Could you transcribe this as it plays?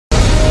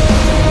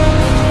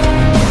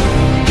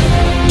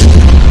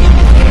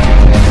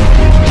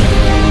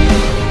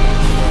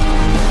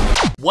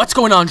What's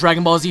going on,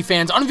 Dragon Ball Z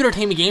fans?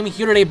 UnrealEntGaming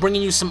here today,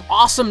 bringing you some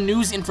awesome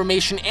news,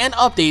 information, and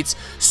updates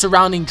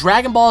surrounding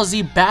Dragon Ball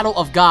Z Battle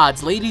of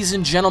Gods. Ladies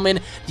and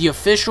gentlemen, the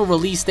official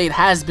release date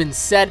has been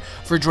set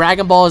for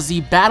Dragon Ball Z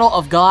Battle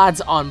of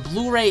Gods on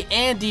Blu-ray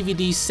and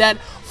DVD, set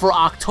for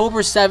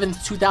October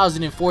 7th,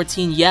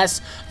 2014.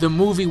 Yes, the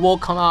movie will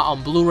come out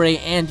on Blu-ray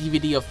and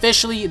DVD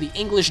officially. The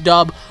English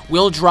dub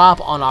will drop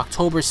on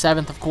October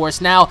 7th, of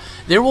course. Now,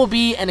 there will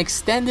be an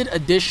extended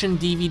edition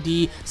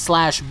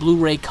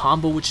DVD/Blu-ray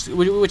combo, which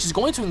is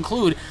going to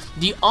include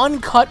the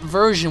uncut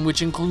version,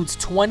 which includes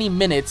 20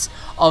 minutes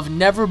of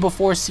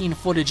never-before-seen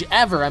footage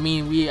ever. I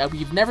mean,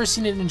 we've never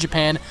seen it in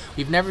Japan.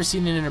 We've never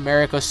seen it in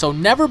America. So,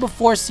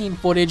 never-before-seen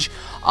footage,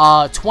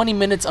 20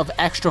 minutes of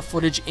extra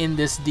footage in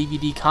this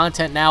DVD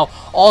content. Now,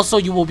 also,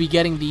 you will be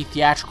getting the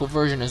theatrical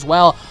version as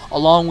well,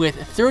 along with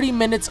 30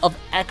 minutes of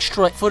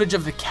extra footage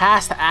of the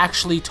cast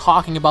actually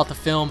talking about the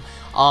film,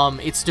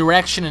 its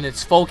direction and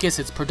its focus,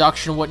 its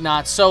production and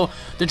whatnot. So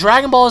the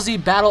Dragon Ball Z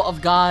Battle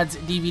of Gods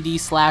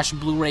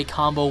DVD/Blu-ray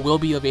combo will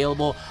be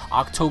available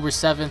October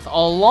 7th,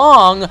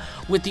 along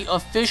with the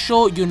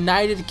official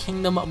United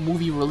Kingdom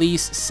movie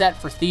release set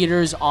for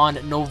theaters on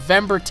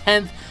November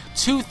 10th,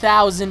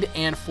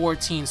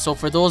 2014. So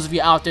for those of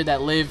you out there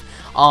that live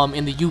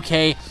in the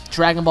UK,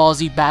 Dragon Ball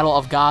Z Battle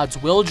of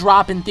Gods will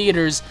drop in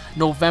theaters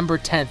November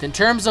 10th. In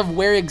terms of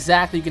where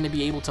exactly you're going to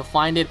be able to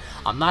find it,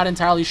 I'm not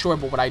entirely sure,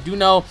 but what I do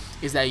know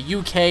is that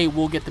UK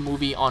will get the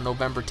movie on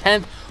November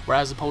 10th,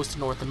 whereas opposed to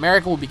North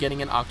America, we'll be getting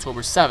it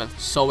October 7th.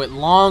 So at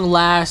long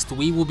last,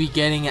 we will be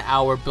getting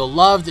our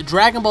beloved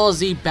Dragon Ball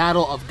Z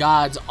Battle of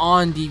Gods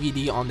on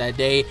DVD on that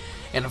day.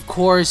 And of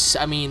course,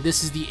 I mean,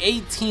 this is the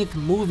 18th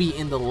movie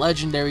in the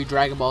legendary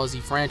Dragon Ball Z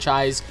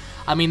franchise.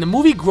 I mean, the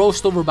movie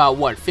grossed over about,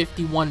 what,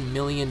 $51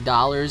 million?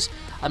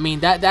 I mean,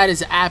 that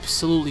is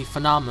absolutely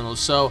phenomenal.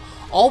 So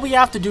all we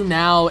have to do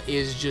now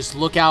is just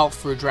look out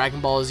for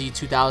Dragon Ball Z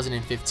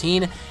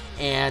 2015.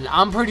 And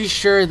I'm pretty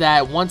sure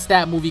that once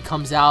that movie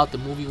comes out, the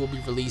movie will be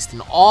released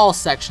in all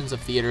sections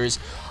of theaters.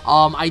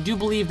 I do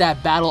believe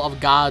that Battle of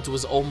Gods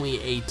was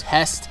only a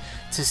test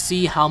to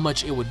see how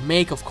much it would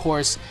make. Of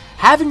course,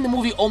 having the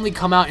movie only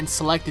come out in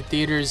selected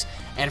theaters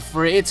and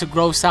for it to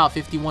gross out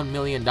 $51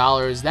 million,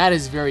 that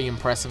is very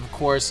impressive. Of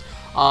course,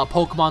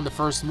 Pokemon, the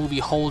first movie,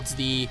 holds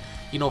the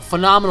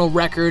phenomenal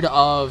record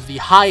of the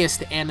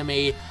highest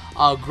anime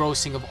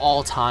grossing of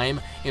all time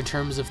in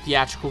terms of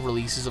theatrical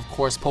releases. Of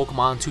course,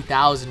 Pokemon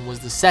 2000 was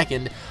the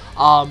second,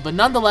 but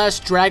nonetheless,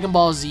 Dragon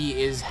Ball Z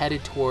is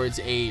headed towards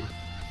a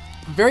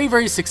very,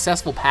 very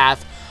successful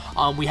path.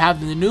 We have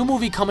the new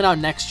movie coming out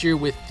next year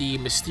with the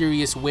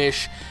mysterious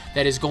wish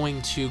that is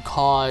going to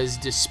cause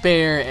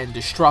despair and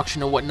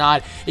destruction and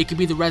whatnot. It could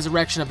be the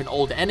resurrection of an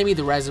old enemy,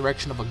 the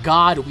resurrection of a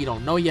god. We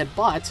don't know yet,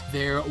 but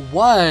there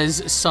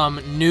was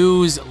some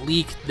news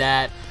leaked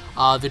that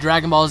the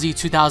Dragon Ball Z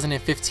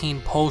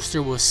 2015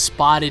 poster was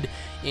spotted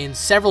in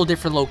several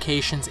different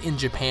locations in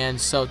Japan.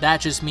 So that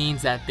just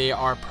means that they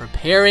are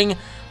preparing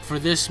for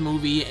this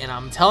movie. And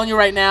I'm telling you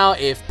right now,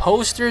 if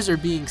posters are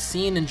being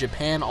seen in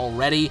Japan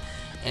already,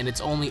 and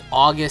it's only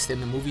August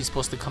and the movie's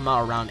supposed to come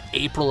out around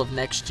April of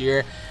next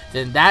year,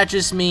 then that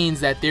just means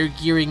that they're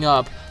gearing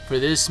up for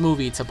this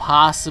movie to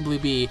possibly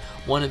be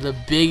one of the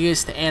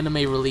biggest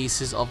anime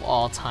releases of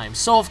all time.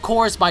 So of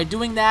course, by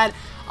doing that,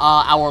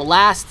 our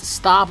last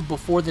stop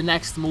before the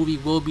next movie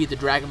will be the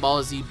Dragon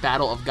Ball Z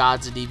Battle of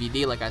Gods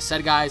DVD. Like I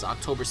said, guys,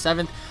 October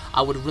 7th.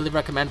 I would really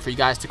recommend for you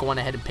guys to go on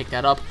ahead and pick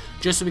that up,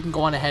 just so we can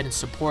go on ahead and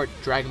support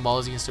Dragon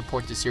Ball Z and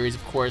support the series,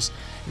 of course.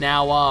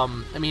 Now,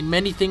 I mean,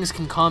 many things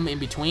can come in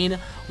between.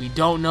 We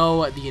don't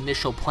know the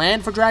initial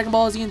plan for Dragon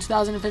Ball Z in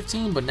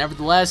 2015, but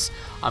nevertheless,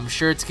 I'm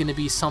sure it's going to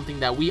be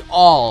something that we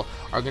all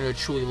are going to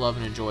truly love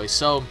and enjoy.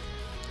 So,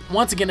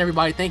 once again,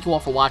 everybody, thank you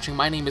all for watching.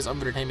 My name is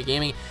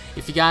UnrealEntGaming.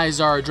 If you guys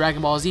are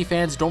Dragon Ball Z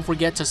fans, don't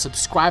forget to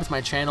subscribe to my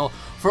channel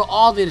for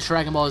all the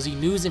Dragon Ball Z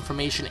news,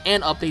 information,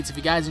 and updates. If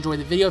you guys enjoyed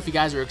the video, if you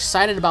guys are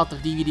excited about the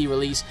DVD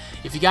release,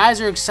 if you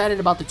guys are excited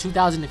about the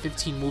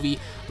 2015 movie,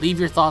 leave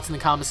your thoughts in the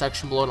comment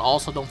section below. And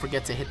also, don't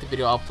forget to hit the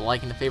video up with a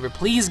like and a favorite.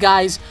 Please,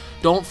 guys,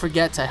 don't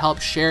forget to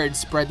help share and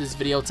spread this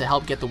video to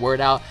help get the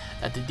word out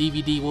that the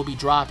DVD will be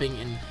dropping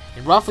in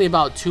roughly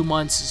about 2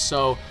 months.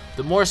 So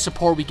the more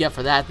support we get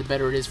for that, the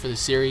better it is for the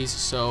series.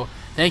 So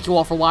thank you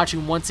all for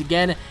watching once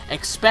again.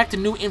 Expect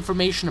new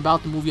information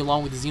about the movie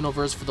along with the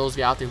Xenoverse for those of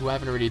you out there who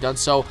haven't already done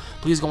so.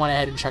 Please go on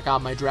ahead and check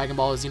out my Dragon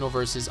Ball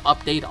Xenoverse's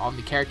update on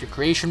the character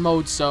creation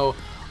mode. So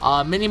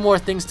many more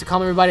things to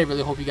come, everybody. I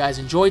really hope you guys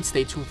enjoyed.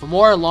 Stay tuned for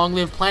more. Long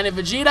live Planet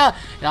Vegeta,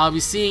 and I'll be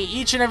seeing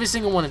each and every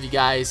single one of you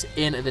guys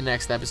in the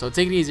next episode.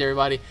 Take it easy,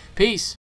 everybody. Peace.